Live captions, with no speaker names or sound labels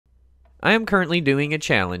I am currently doing a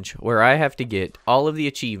challenge where I have to get all of the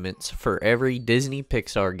achievements for every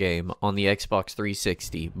Disney-Pixar game on the Xbox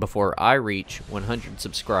 360 before I reach 100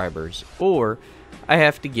 subscribers, or I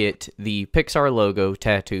have to get the Pixar logo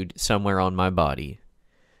tattooed somewhere on my body.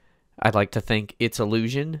 I'd like to thank It's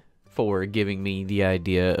Illusion for giving me the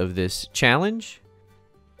idea of this challenge.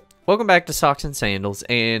 Welcome back to Socks and Sandals,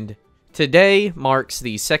 and today marks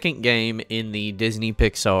the second game in the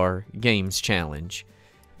Disney-Pixar Games Challenge.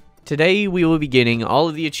 Today we will be getting all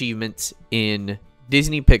of the achievements in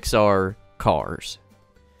Disney-Pixar Cars.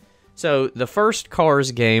 So the first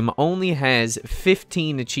Cars game only has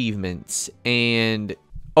 15 achievements, and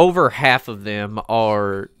over half of them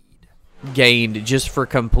are gained just for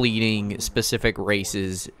completing specific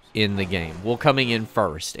races in the game. Well, coming in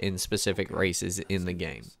first in specific races in the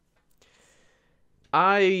game.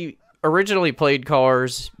 I originally played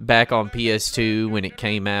Cars back on PS2 when it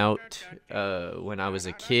came out, when I was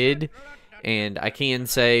a kid, and I can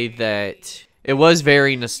say that it was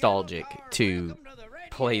very nostalgic to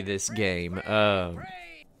play this game. I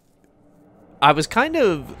was kind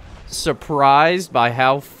of surprised by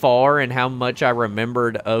how far and how much I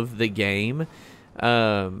remembered of the game,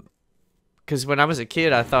 because when I was a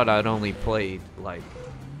kid, I thought I'd only played like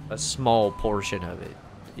a small portion of it.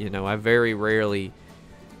 You know, I very rarely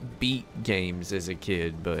beat games as a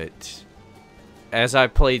kid, but as I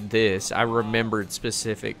played this, I remembered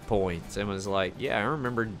specific points and was like, yeah, I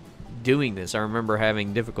remember doing this. I remember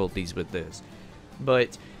having difficulties with this.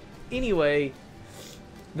 But anyway,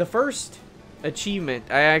 the first achievement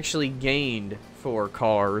I actually gained for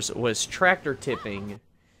Cars was tractor tipping,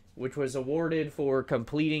 which was awarded for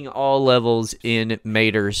completing all levels in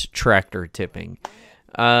Mater's tractor tipping.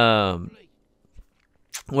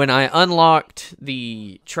 When I unlocked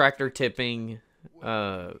the tractor tipping,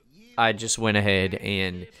 I just went ahead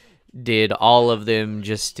and did all of them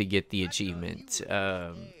just to get the achievement.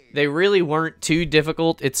 They really weren't too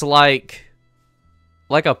difficult. It's like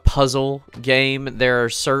a puzzle game. There are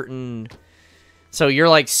certain... So you're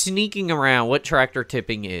like sneaking around. What tractor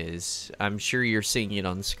tipping is, I'm sure you're seeing it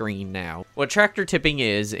on screen now. What tractor tipping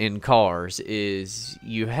is in Cars is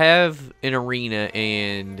you have an arena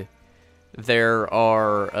and there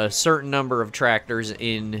are a certain number of tractors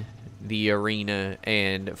in the arena,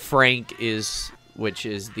 and Frank which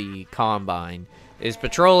is the combine, is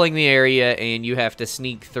patrolling the area, and you have to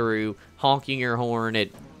sneak through, honking your horn at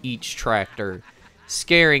each tractor,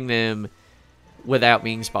 scaring them without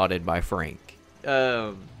being spotted by Frank.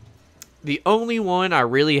 The only one I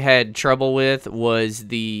really had trouble with was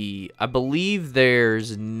I believe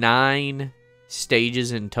there's 9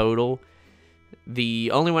 stages in total. The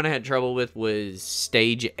only one I had trouble with was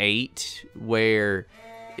stage 8, where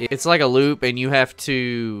it's like a loop and you have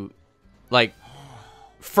to, like,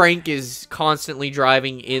 Frank is constantly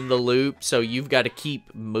driving in the loop, so you've got to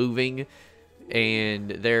keep moving, and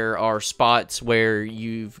there are spots where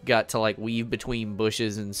you've got to, like, weave between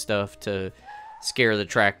bushes and stuff to scare the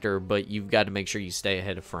tractor, but you've got to make sure you stay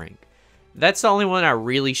ahead of Frank. That's the only one I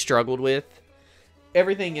really struggled with.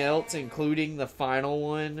 Everything else, including the final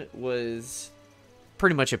one, was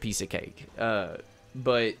pretty much a piece of cake.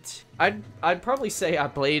 But I'd probably say I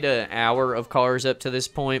played an hour of Cars up to this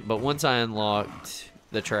point, but once I unlocked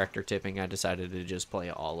the tractor tipping, I decided to just play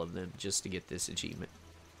all of them just to get this achievement.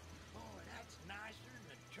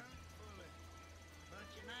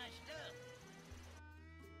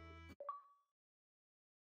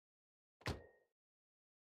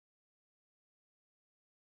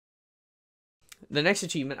 The next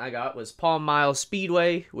achievement I got was Palm Mile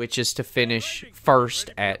Speedway, which is to finish first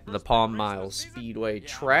at the Palm Mile Speedway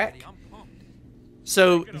track.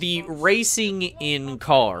 So the racing in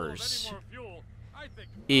Cars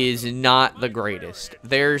is not the greatest.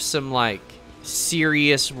 There's some like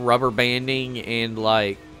serious rubber banding and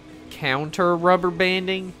like counter rubber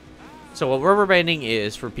banding. So what rubber banding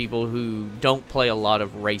is, for people who don't play a lot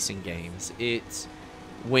of racing games, it's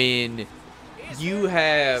when you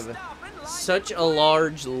have such a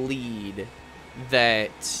large lead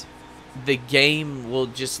that the game will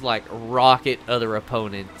just like rocket other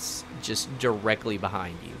opponents just directly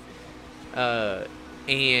behind you.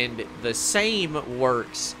 And the same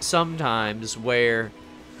works sometimes where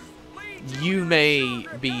you may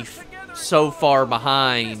be so far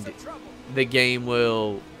behind, the game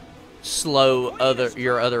will slow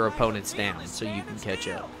your other opponents down so you can catch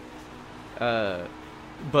up.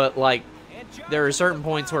 But like, there are certain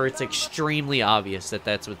points where it's extremely obvious that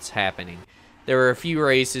that's what's happening. There are a few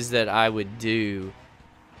races that I would do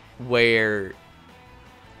where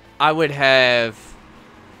I would have,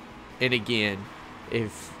 and again,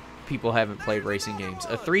 if people haven't played racing games,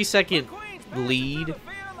 a 3-second lead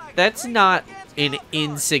that's not an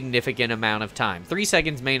insignificant amount of time. 3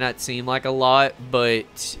 seconds may not seem like a lot,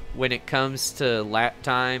 but when it comes to lap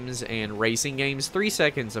times and racing games, 3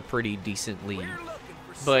 seconds a pretty decent lead.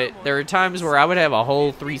 But there are times where I would have a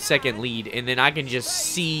whole 3-second lead, and then I can just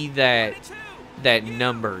see that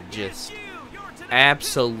number just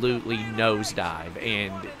absolutely nosedive,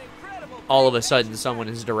 and all of a sudden someone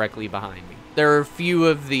is directly behind me. There are a few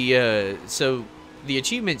of the so the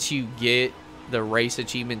achievements you get, the race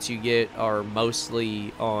achievements you get, are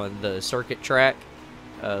mostly on the circuit track,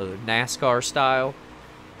 NASCAR style.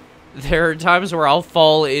 There are times where I'll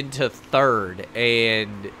fall into third,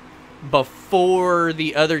 and before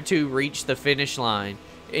the other two reach the finish line,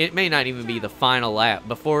 it may not even be the final lap,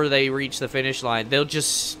 before they reach the finish line, they'll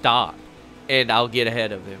just stop, and I'll get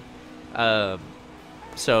ahead of them.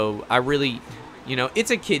 So I really, you know,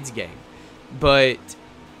 it's a kid's game, but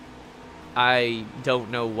I don't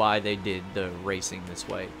know why they did the racing this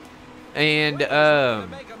way. And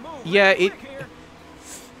yeah,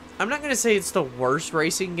 I'm not gonna say it's the worst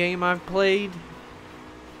racing game I've played,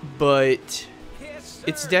 but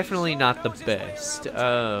it's definitely not the best. You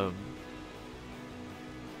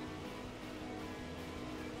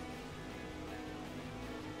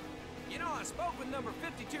know, I spoke with number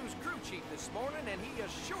 52's crew chief this morning, and he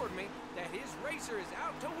assured me that his racer is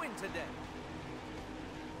out to win today.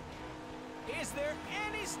 Is there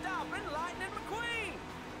any stopping Lightning McQueen?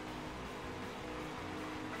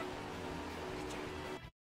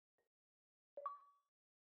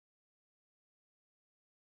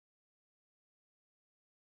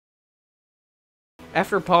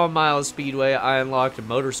 After Palm Miles Speedway, I unlocked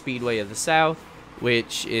Motor Speedway of the South,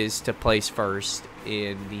 which is to place first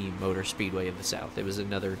in the Motor Speedway of the South. It was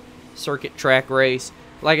another circuit track race.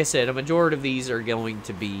 Like I said, a majority of these are going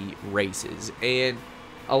to be races, and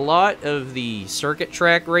a lot of the circuit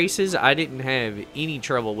track races I didn't have any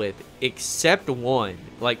trouble with, except one,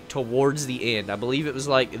 like towards the end. I believe it was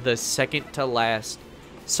like the second to last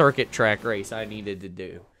circuit track race I needed to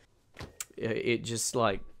do. It just,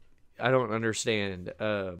 like, I don't understand.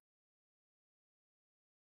 And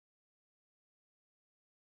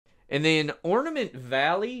then Ornament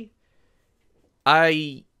Valley,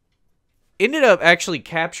 I ended up actually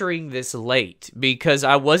capturing this late because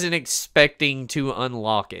I wasn't expecting to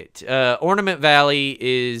unlock it. Ornament Valley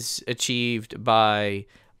is achieved by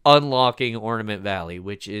unlocking Ornament Valley,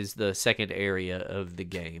 which is the second area of the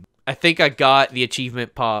game. I think I got the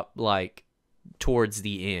achievement pop, like, towards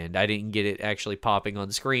the end. I didn't get it actually popping on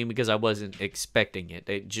the screen because I wasn't expecting it.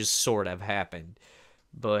 It just sort of happened.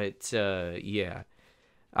 But, yeah.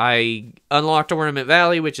 I unlocked Ornament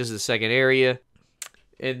Valley, which is the second area.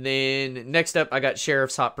 And then next up, I got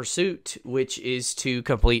Sheriff's Hot Pursuit, which is to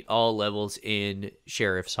complete all levels in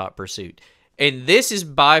Sheriff's Hot Pursuit. And this is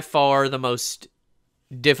by far the most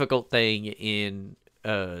difficult thing in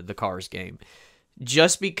the Cars game.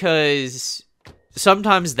 Just because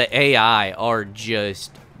sometimes the AI are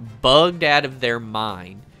just bugged out of their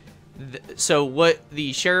mind. So what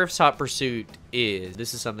the Sheriff's Hot Pursuit is,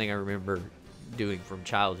 this is something I remember doing from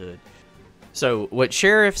childhood. So what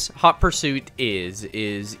Sheriff's Hot Pursuit is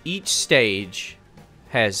each stage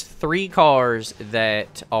has 3 cars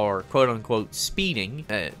that are quote-unquote speeding.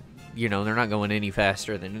 You know, they're not going any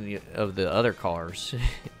faster than any of the other cars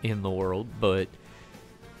in the world, but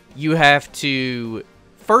you have to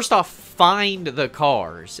first off find the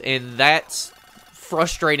cars, and that's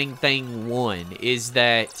frustrating thing one, is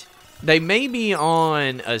that they may be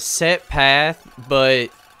on a set path, but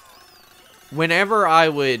whenever I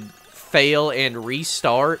would fail and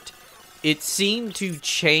restart, it seemed to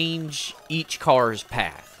change each car's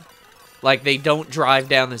path. Like, they don't drive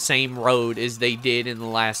down the same road as they did in the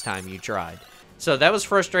last time you tried. So that was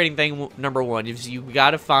frustrating thing number one, is you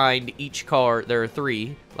got to find each car. There are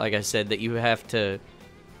 3, like I said, that you have to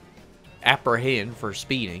apprehend for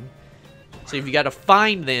speeding. So you got to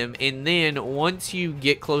find them, and then once you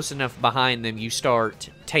get close enough behind them, you start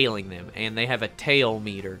tailing them, and they have a tail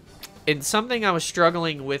meter. And something I was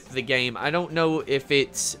struggling with the game, I don't know if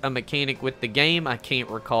it's a mechanic with the game, I can't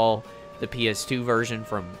recall the PS2 version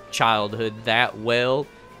from childhood that well,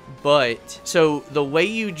 but so the way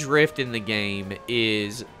you drift in the game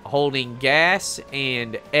is holding gas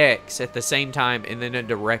and X at the same time and then a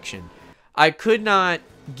direction. I could not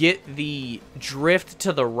get the drift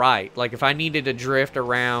to the right, like if I needed to drift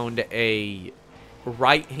around a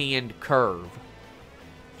right-hand curve,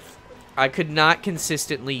 I could not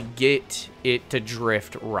consistently get it to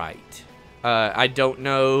drift right. I don't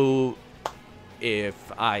know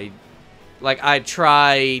if I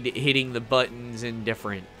tried hitting the buttons in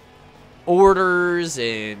different orders,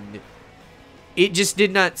 and it just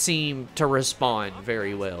did not seem to respond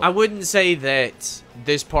very well. I wouldn't say that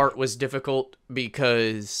this part was difficult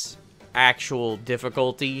because actual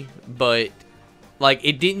difficulty, but like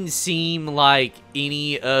it didn't seem like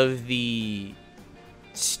any of the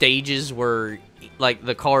stages were, like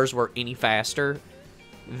the cars were any faster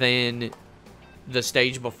than the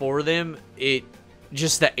stage before them. It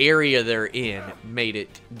just, the area they're in made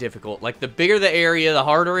it difficult. Like the bigger the area, the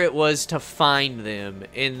harder it was to find them,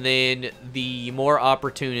 and then the more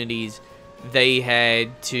opportunities they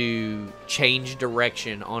had to change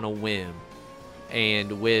direction on a whim.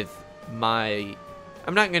 And with my,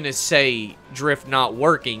 I'm not gonna say drift not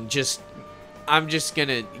working, just I'm just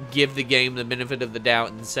gonna give the game the benefit of the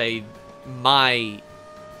doubt and say my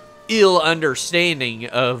ill understanding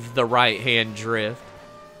of the right hand drift,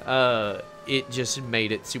 it just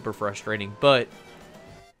made it super frustrating. But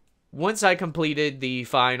once I completed the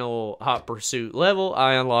final Hot Pursuit level,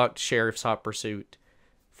 I unlocked Sheriff's Hot Pursuit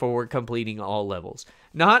for completing all levels.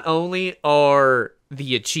 Not only are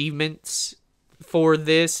the achievements for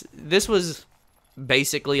this was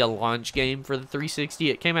basically a launch game for the 360.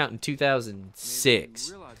 It came out in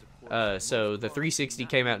 2006. So the 360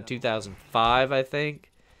 came out in 2005, I think.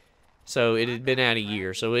 So it had been out a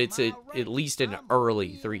year. So it's at least an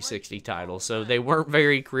early 360 title. So they weren't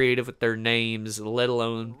very creative with their names, let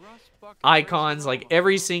alone icons. Like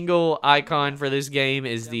every single icon for this game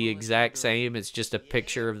is the exact same. It's just a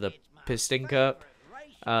picture of the piston cup.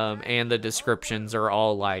 And the descriptions are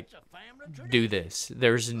all like, do this.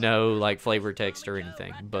 There's no like flavor text or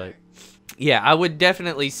anything. But yeah, I would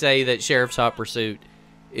definitely say that Sheriff's Hot Pursuit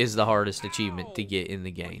is the hardest achievement to get in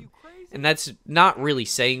the game. And that's not really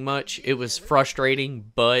saying much. It was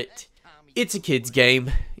frustrating, but it's a kid's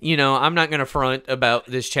game. You know, I'm not going to front about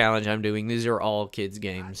this challenge I'm doing. These are all kids'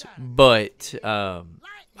 games. But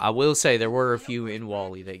I will say there were a few in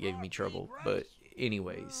Wally that gave me trouble. But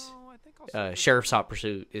anyways, Sheriff's Hot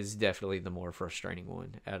Pursuit is definitely the more frustrating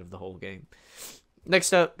one out of the whole game.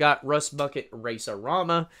 Next up, got Rust Bucket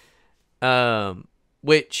Race-A-Rama,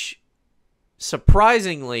 which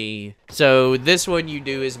surprisingly, so this one you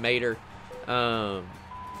do as Mater.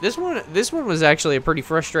 This one was actually a pretty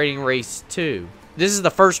frustrating race too. This is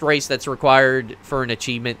the first race that's required for an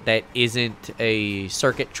achievement that isn't a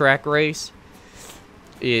circuit track race.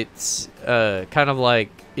 It's kind of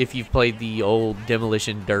like if you've played the old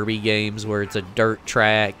Demolition Derby games where it's a dirt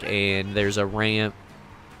track and there's a ramp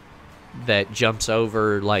that jumps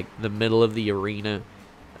over like the middle of the arena.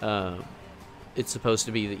 It's supposed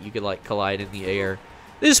to be that you could like collide in the air.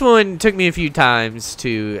 This one took me a few times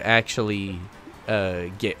to actually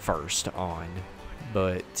get first on,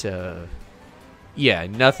 but yeah,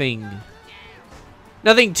 nothing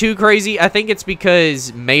too crazy. I think it's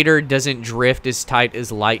because Mater doesn't drift as tight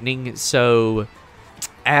as Lightning, so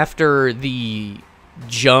after the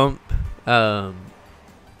jump,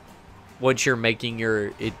 once you're making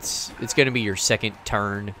your, it's going to be your second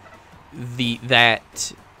turn,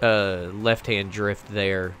 that left-hand drift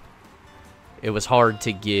there, it was hard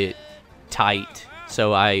to get tight,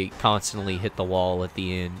 so I constantly hit the wall at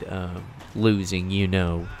the end, losing, you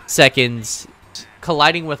know, seconds.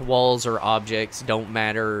 Colliding with walls or objects don't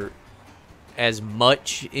matter as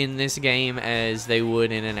much in this game as they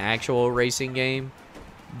would in an actual racing game,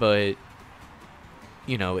 but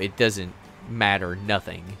you know, it doesn't matter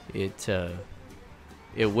nothing. It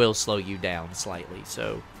will slow you down slightly,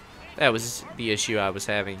 so that was the issue I was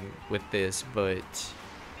having with this, but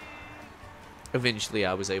eventually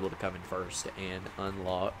I was able to come in first and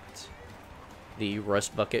unlocked the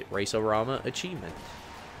Rust Bucket Race-A-Rama achievement.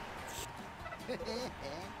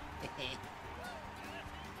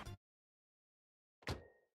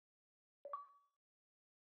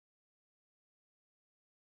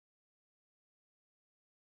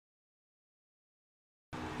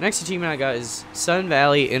 Next achievement I got is Sun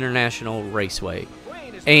Valley International Raceway.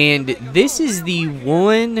 And this is the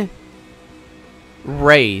one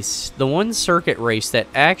race, the one circuit race that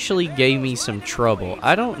actually gave me some trouble.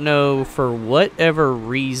 I don't know for whatever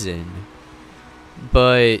reason,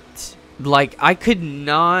 but like I could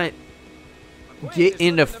not get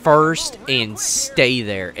into first and stay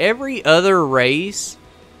there. Every other race,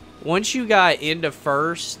 once you got into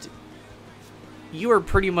first, you were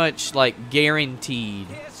pretty much like guaranteed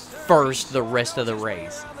first the rest of the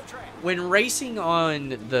race. When racing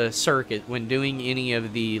on the circuit, when doing any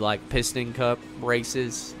of the like Piston Cup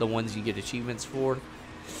races, the ones you get achievements for,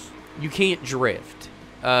 you can't drift.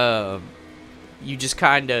 You just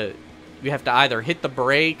kind of, you have to either hit the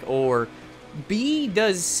brake or B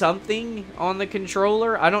does something on the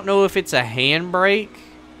controller. I don't know if it's a handbrake,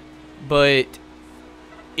 but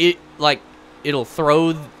it like it'll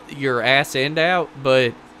throw your ass end out,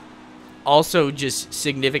 but also just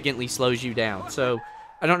significantly slows you down. So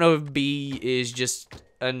I don't know if B is just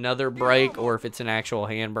another brake or if it's an actual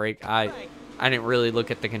handbrake. I didn't really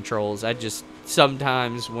look at the controls. I just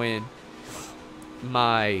sometimes when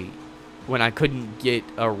I couldn't get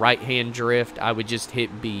a right hand drift, I would just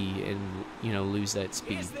hit B and, you know, lose that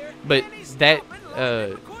speed. But that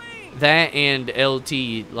and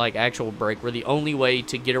LT, like actual brake, were the only way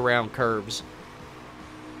to get around curves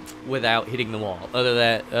without hitting the wall,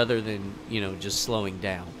 other than, you know, just slowing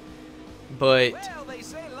down. But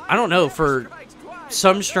I don't know, for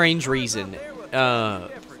some strange reason,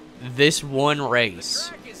 this one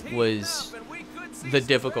race was the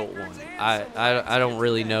difficult one. I don't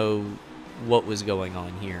really know what was going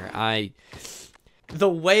on here. The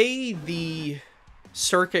way the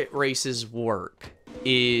circuit races work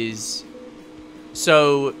is,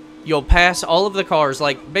 so you'll pass all of the cars,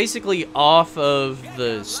 like basically off of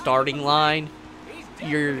the starting line.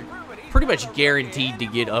 You're pretty much guaranteed to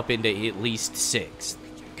get up into at least 6th,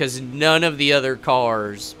 because none of the other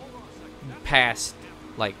cars past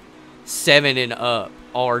like 7 and up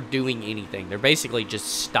are doing anything. They're basically just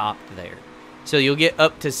stopped there. So you'll get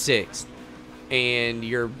up to 6th, and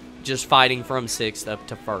you're just fighting from 6th up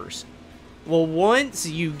to 1st. Well, once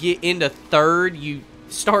you get into 3rd, you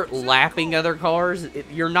start lapping other cars.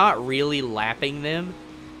 You're not really lapping them.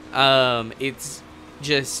 It's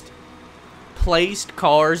just placed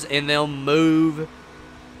cars, and they'll move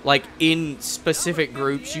like in specific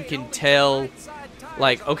groups. You can tell,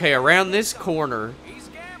 like, okay, around this corner,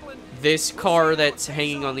 this car that's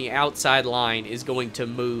hanging on the outside line is going to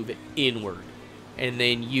move inward, and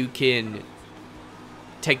then you can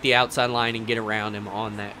take the outside line and get around him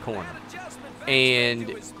on that corner.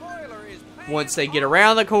 And once they get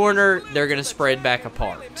around the corner, they're going to spread back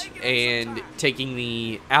apart, and taking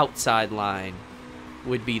the outside line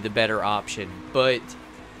would be the better option. But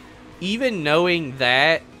even knowing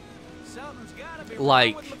that,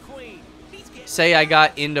 like, say I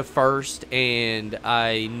got into 1st and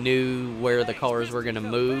I knew where the cars were going to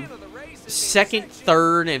move, 2nd,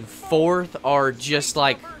 3rd, and 4th are just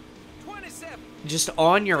like, just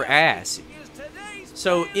on your ass.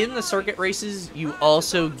 So in the circuit races, you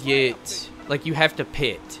also get, like, you have to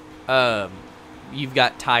pit. You've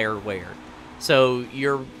got tire wear. So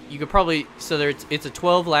you could probably, so it's a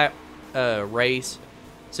 12 lap race.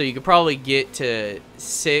 So you could probably get to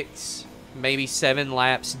 6, maybe 7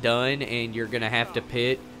 laps done, and you're going to have to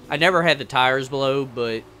pit. I never had the tires blow,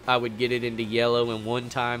 but I would get it into yellow, and one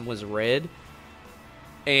time was red.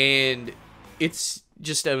 And it's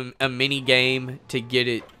just a mini game to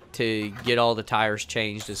get all the tires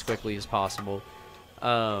changed as quickly as possible.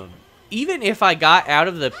 Even if I got out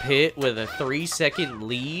of the pit with a 3-second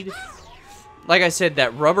lead, like I said,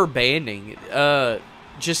 that rubber banding,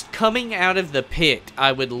 just coming out of the pit,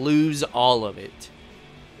 I would lose all of it.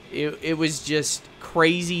 It was just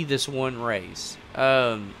crazy, this one race.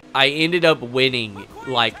 I ended up winning,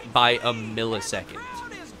 like, by a millisecond.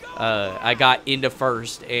 I got into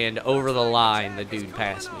 1st, and over the line, the dude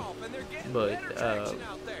passed me. But,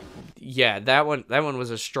 yeah, that one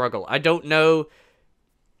was a struggle. I don't know.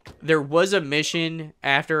 There was a mission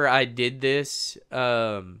after I did this.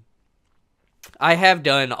 I have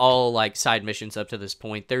done all, like, side missions up to this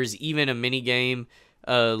point. There's even a mini game,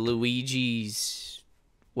 Luigi's,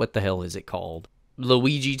 what the hell is it called?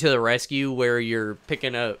 Luigi to the Rescue, where you're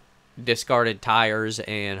picking up discarded tires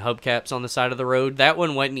and hubcaps on the side of the road. That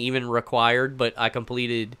one wasn't even required, but I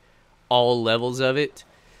completed all levels of it.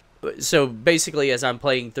 So basically, as I'm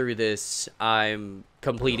playing through this, I'm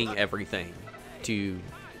completing everything to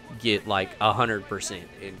get like 100%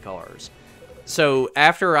 in cars. So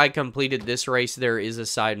after I completed this race, there is a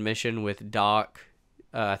side mission with Doc.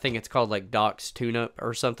 I think it's called like Doc's Tune-Up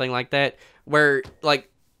or something like that, where like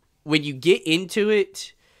when you get into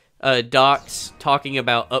it, Doc's talking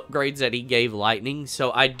about upgrades that he gave Lightning.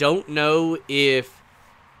 So I don't know if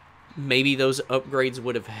maybe those upgrades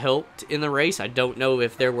would have helped in the race. I don't know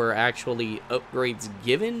if there were actually upgrades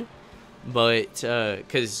given, but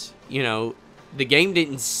because, you know, the game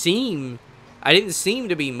I didn't seem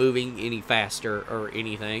to be moving any faster or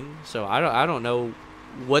anything. So I don't know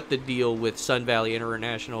what the deal with Sun Valley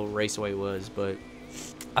International Raceway was, but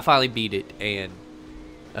I finally beat it and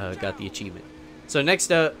got the achievement. So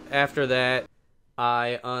next up after that,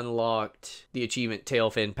 I unlocked the achievement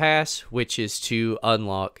Tailfin Pass, which is to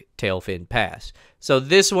unlock Tailfin Pass. So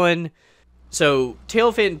this one,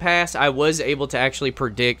 Tailfin Pass, I was able to actually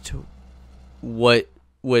predict what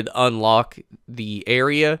would unlock the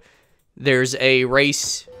area. There's a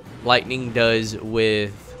race Lightning does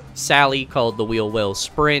with Sally called the Wheel Well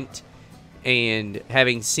Sprint, And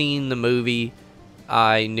having seen the movie,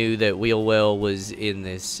 I knew that Wheelwell was in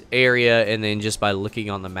this area, and then just by looking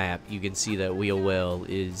on the map, you can see that Wheelwell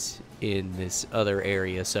is in this other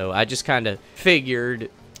area. So I just kind of figured,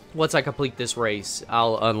 once I complete this race,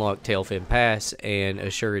 I'll unlock Tailfin Pass, and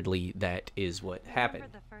assuredly that is what happened.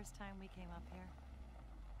 The first time we came up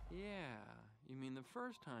here. Yeah, you mean the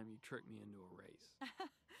first time you tricked me into a race.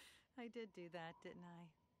 I did do that, didn't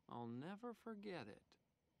I? I'll never forget it.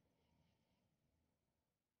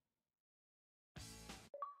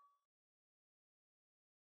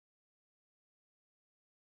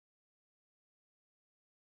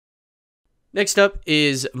 Next up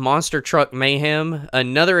is Monster Truck Mayhem,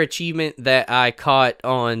 another achievement that I caught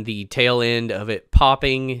on the tail end of it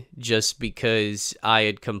popping just because I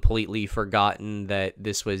had completely forgotten that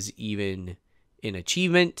this was even an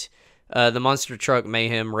achievement. The Monster Truck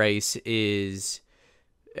Mayhem race is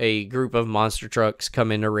a group of monster trucks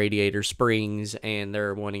come into Radiator Springs and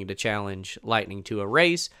they're wanting to challenge Lightning to a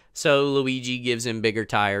race. So Luigi gives him bigger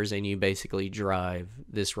tires and you basically drive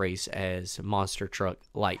this race as Monster Truck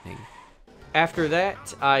Lightning. After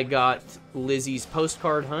that, I got Lizzie's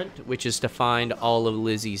postcard hunt, which is to find all of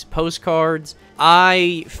Lizzie's postcards.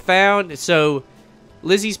 So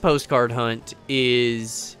Lizzie's postcard hunt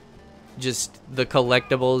is just the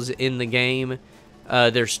collectibles in the game.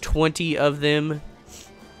 There's 20 of them.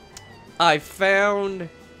 I found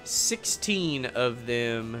 16 of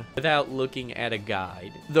them without looking at a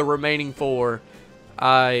guide. The remaining 4,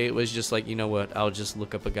 I was just like, you know what, I'll just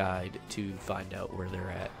look up a guide to find out where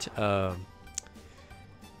they're at.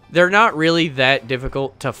 They're not really that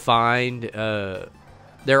difficult to find.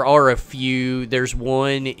 There are a few. There's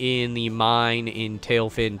one in the mine in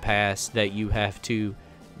Tailfin Pass that you have to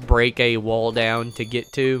break a wall down to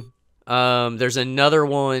get to. There's another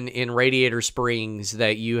one in Radiator Springs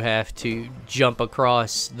that you have to jump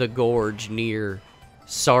across the gorge near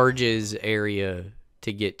Sarge's area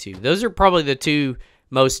to get to. Those are probably the 2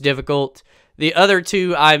 most difficult. The other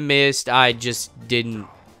 2 I missed. I just didn't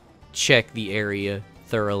check the area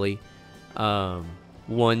thoroughly.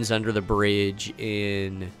 One's under the bridge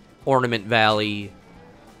in Ornament Valley,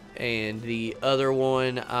 and the other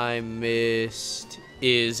one I missed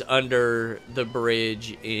is under the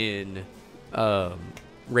bridge in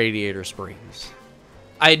Radiator Springs.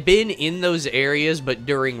 I had been in those areas, but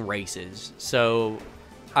during races, so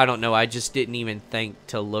I don't know, I just didn't even think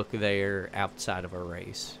to look there outside of a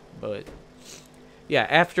race. But yeah,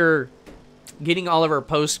 after getting all of her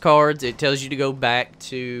postcards, it tells you to go back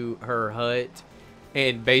to her hut,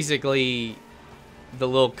 and basically the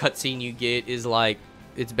little cutscene you get is like,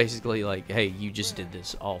 it's basically like, hey, you just did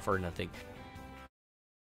this all for nothing.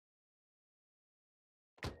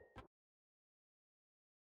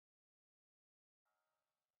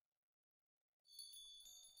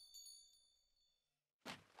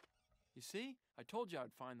 You see? I told you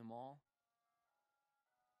I'd find them all.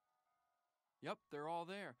 Yep, they're all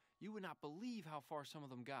there. You would not believe how far some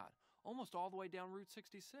of them got. Almost all the way down Route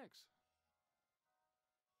 66.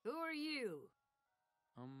 Who are you?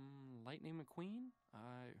 Lightning McQueen?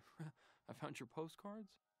 I found your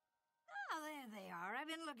postcards. Oh, there they are. I've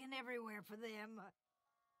been looking everywhere for them.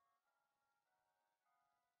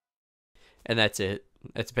 And that's it.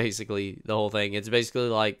 That's basically the whole thing. It's basically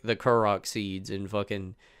like the Kurok seeds in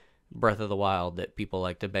fucking Breath of the Wild that people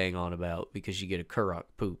like to bang on about because you get a Kurok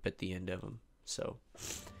poop at the end of them. So,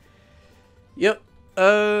 yep.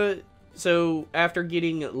 So after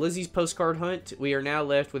getting Lizzie's postcard hunt, we are now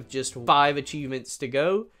left with just 5 achievements to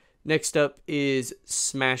go. Next up is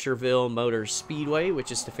Smasherville Motor Speedway,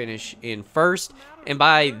 which is to finish in first. And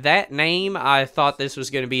by that name, I thought this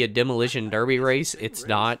was going to be a demolition derby race. It's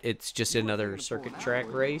not. It's just another circuit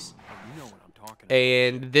track race.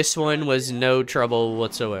 And this one was no trouble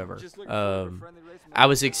whatsoever. I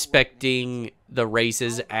was expecting the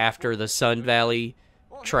races after the Sun Valley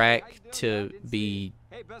track to be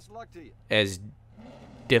as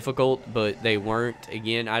difficult, but they weren't.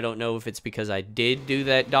 Again, I don't know if it's because I did do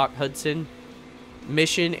that Doc Hudson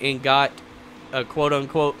mission and got a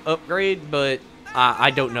quote-unquote upgrade, but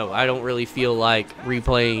I don't know. I don't really feel like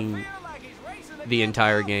replaying the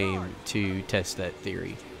entire game to test that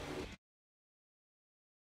theory.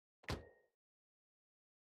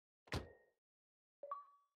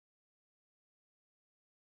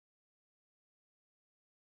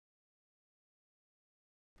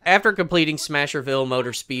 After completing Smasherville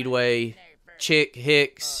Motor Speedway, Chick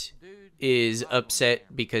Hicks is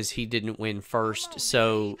upset because he didn't win first.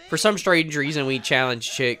 So for some strange reason, we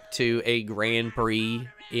challenged Chick to a Grand Prix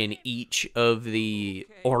in each of the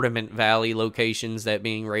Ornament Valley locations, that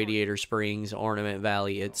being Radiator Springs, Ornament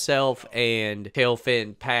Valley itself, and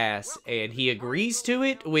Tailfin Pass, and he agrees to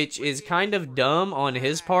it, which is kind of dumb on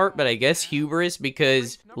his part, but I guess hubris,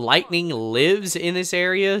 because Lightning lives in this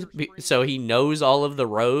area, so he knows all of the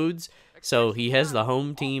roads, so he has the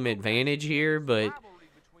home team advantage here. But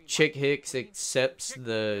Chick Hicks accepts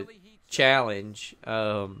the challenge,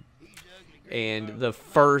 and the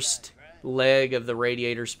first leg of the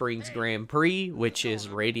Radiator Springs Grand Prix, which is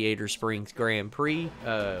Radiator Springs Grand Prix,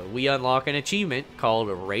 we unlock an achievement called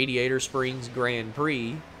Radiator Springs Grand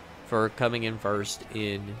Prix for coming in first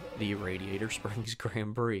in the Radiator Springs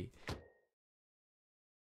Grand Prix.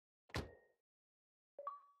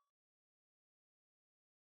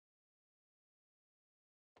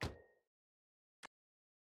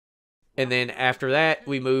 And then after that,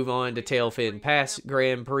 we move on to Tailfin Pass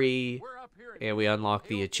Grand Prix, and we unlock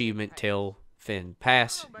the achievement Tailfin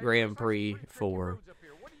Pass Grand Prix for,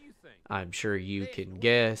 I'm sure you can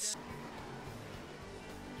guess.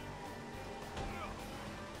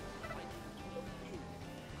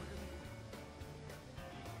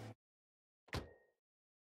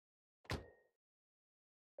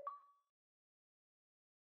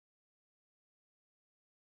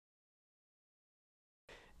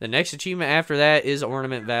 The next achievement after that is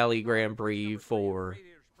Ornament Valley Grand Prix for,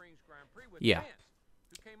 yeah,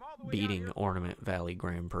 beating Ornament Valley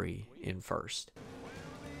Grand Prix in first.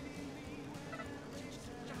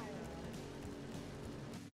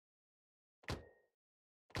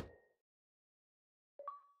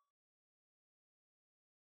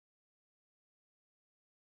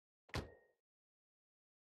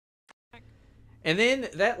 And then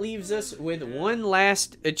that leaves us with one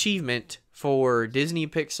last achievement for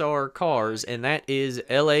Disney-Pixar Cars, and that is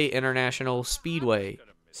LA International Speedway.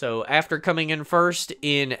 So after coming in first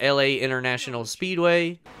in LA International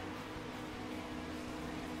Speedway,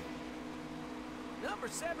 Number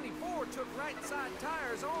 74 took right side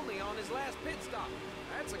tires only on his last pit stop.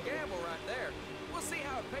 That's a gamble right there. We'll see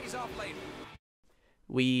how it pays off later.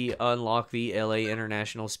 we unlock the LA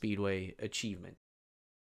International Speedway achievement.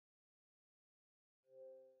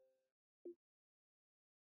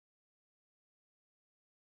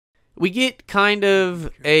 We get kind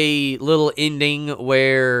of a little ending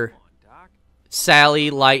where Sally,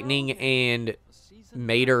 Lightning, and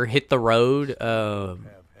Mater hit the road.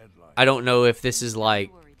 I don't know if this is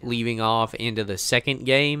like leaving off into the second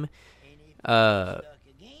game. Having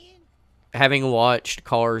watched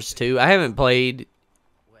Cars 2, I haven't played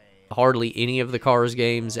hardly any of the Cars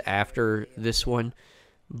games after this one,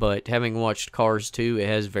 but having watched Cars 2, it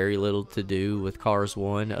has very little to do with Cars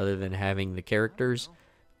 1 other than having the characters.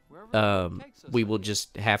 We will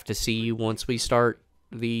just have to see once we start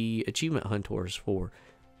the achievement HuntWhores for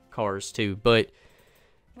Cars 2. But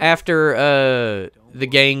after the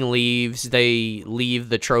gang leaves, they leave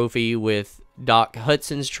the trophy with Doc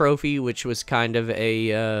Hudson's trophy, which was kind of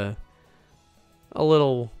a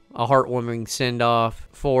heartwarming send-off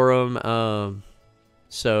for him.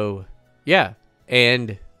 So yeah,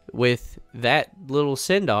 and with that little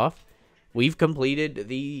send-off, we've completed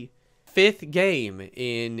the 5th game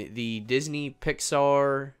in the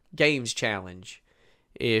Disney-Pixar Games Challenge.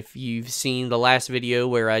 If you've seen the last video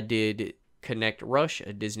where I did Connect Rush,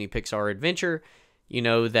 a Disney-Pixar adventure, you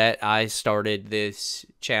know that I started this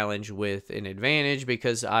challenge with an advantage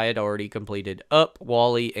because I had already completed Up,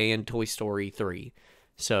 WALL-E, and Toy Story 3.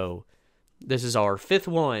 So this is our 5th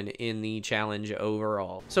one in the challenge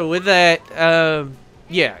overall. So with that,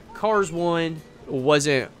 yeah, Cars 1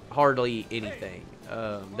 wasn't hardly anything.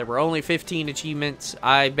 There were only 15 achievements.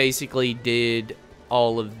 I basically did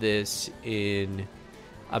all of this in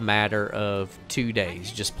a matter of 2 days,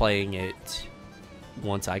 just playing it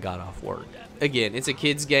once I got off work. Again, it's a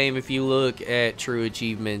kid's game. If you look at true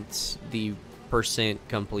achievements, the percent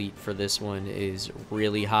complete for this one is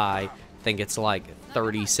really high. I think it's like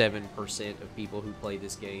 37% of people who play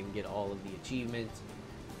this game get all of the achievements.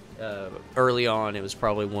 Early on, it was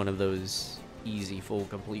probably one of those easy full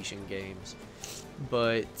completion games.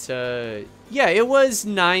 But yeah, it was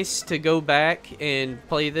nice to go back and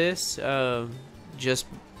play this,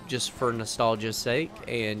 just for nostalgia's sake,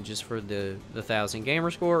 and just for the 1000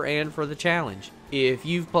 gamer score, and for the challenge. If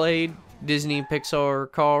you've played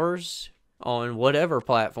Disney-Pixar Cars on whatever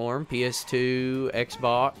platform, PS2,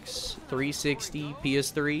 Xbox 360,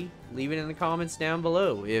 PS3, leave it in the comments down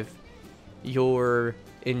below. If you're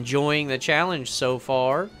enjoying the challenge so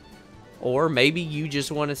far, or maybe you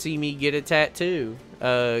just want to see me get a tattoo.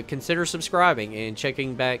 consider subscribing and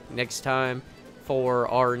checking back next time for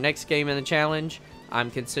our next game in the challenge. I'm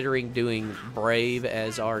considering doing Brave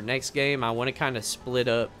as our next game. I want to kind of split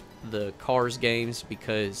up the Cars games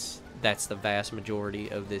because that's the vast majority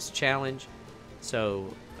of this challenge.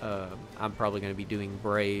 So I'm probably going to be doing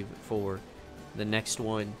Brave for the next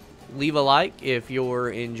one. Leave a like if you're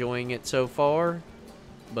enjoying it so far,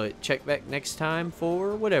 but check back next time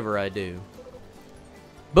for whatever I do.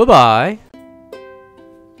 Bye-bye.